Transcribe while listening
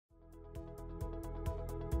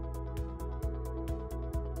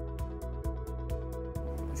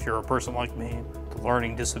if you're a person like me with a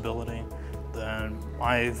learning disability, then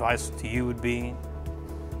my advice to you would be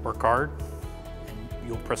work hard and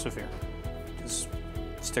you'll persevere. Just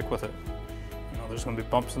stick with it. You know, there's going to be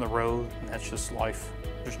bumps in the road, and that's just life.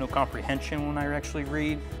 There's no comprehension when I actually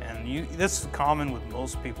read, and this is common with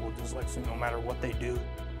most people with dyslexia, no matter what they do.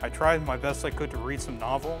 I tried my best I could to read some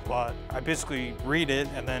novel, but I basically read it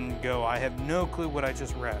and then go, I have no clue what I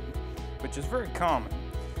just read, which is very common.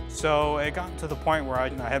 So it got to the point where I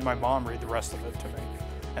had my mom read the rest of it to me.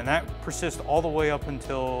 And that persists all the way up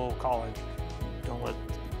until college. Don't let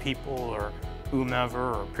people or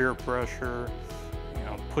whomever or peer pressure,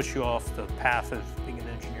 push you off the path of being an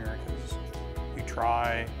engineer, because you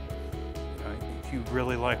try, if you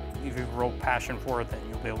really like, if you have a real passion for it, then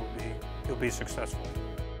you'll be successful.